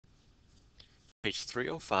Page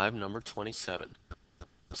 305, number 27.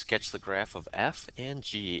 Sketch the graph of f and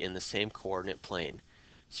g in the same coordinate plane.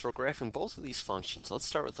 So we're graphing both of these functions. Let's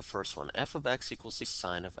start with the first one. F of x equals the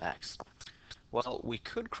sine of x. Well, we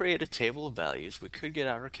could create a table of values. We could get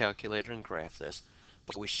out our calculator and graph this,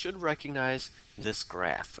 but we should recognize this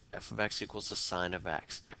graph. F of x equals the sine of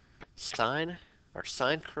x. Our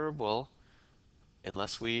sine curve will,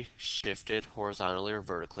 unless we shift it horizontally or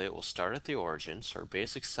vertically, it will start at the origin. So our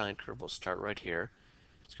basic sine curve will start right here.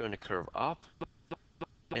 It's going to curve up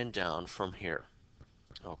and down from here.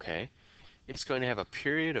 Okay, it's going to have a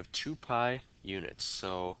period of 2 pi units.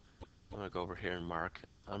 So I'm going to go over here and mark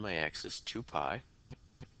on my axis 2 pi.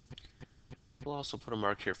 We'll also put a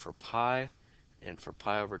mark here for pi and for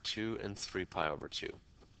pi over 2 and 3 pi over 2.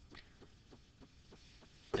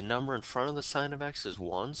 The number in front of the sine of x is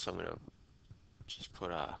 1, so I'm going to just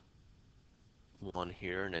put a 1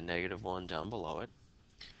 here and a negative 1 down below it.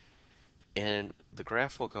 And the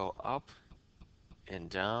graph will go up and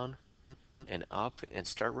down and up and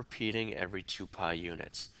start repeating every 2 pi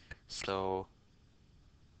units. So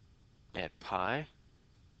at pi,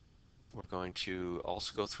 we're going to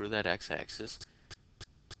also go through that x-axis.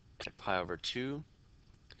 At pi over 2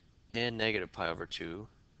 and negative pi over 2,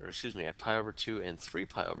 or excuse me, at pi over 2 and 3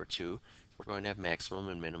 pi over 2, we're going to have maximum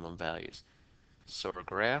and minimum values. So our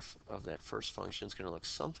graph of that first function is going to look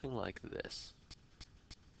something like this.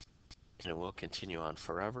 And it will continue on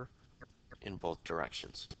forever in both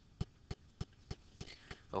directions.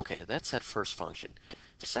 Okay, that's that first function.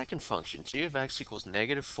 The second function, g of x equals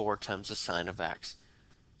negative 4 times the sine of x.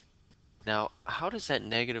 Now, how does that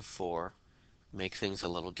negative 4 make things a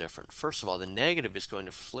little different? First of all, the negative is going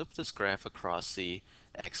to flip this graph across the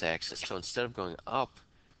x-axis. So instead of going up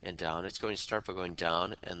and down, it's going to start by going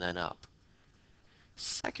down and then up.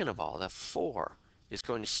 Second of all, that 4 is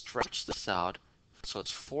going to stretch this out so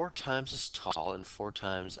it's 4 times as tall and 4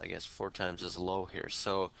 times, I guess, 4 times as low here.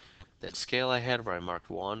 So that scale I had where I marked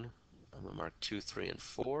 1, I'm going to mark 2, 3, and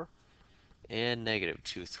 4, and negative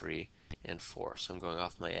 2, 3, and 4. So I'm going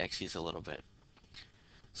off my axes a little bit.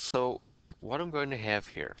 So what I'm going to have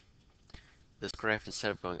here, this graph,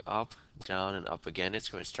 instead of going up, down, and up again, it's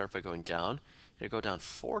going to start by going down. It'll go down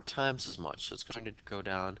 4 times as much. So it's going to go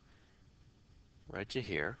down right to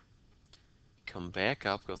here, come back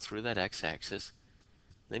up, go through that x-axis,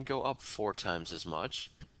 then go up 4 times as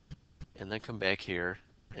much, and then come back here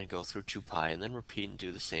and go through 2 pi, and then repeat and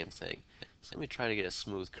do the same thing. So let me try to get a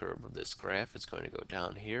smooth curve of this graph. It's going to go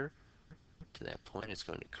down here to that point. It's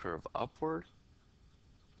going to curve upward,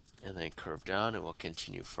 and then curve down. It will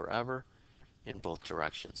continue forever in both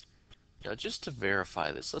directions. Now, just to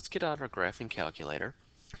verify this, let's get out our graphing calculator,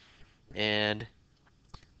 and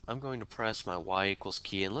I'm going to press my y equals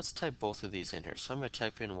key, and let's type both of these in here. So I'm going to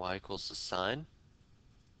type in y equals the sine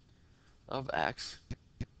of x,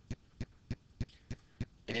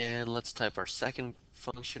 and let's type our second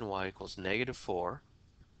function, y equals negative 4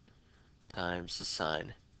 times the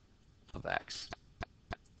sine of x.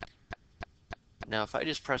 Now, if I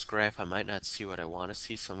just press graph, I might not see what I want to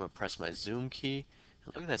see, so I'm going to press my zoom key.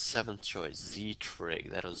 And look at that seventh choice, Z trig.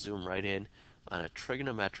 That'll zoom right in on a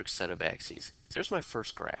trigonometric set of axes. There's my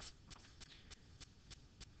first graph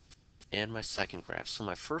and my second graph. So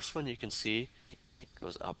my first one, you can see,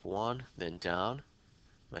 goes up 1, then down.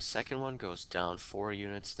 My second one goes down 4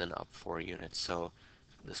 units, then up 4 units. So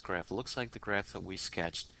this graph looks like the graph that we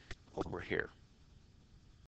sketched over here.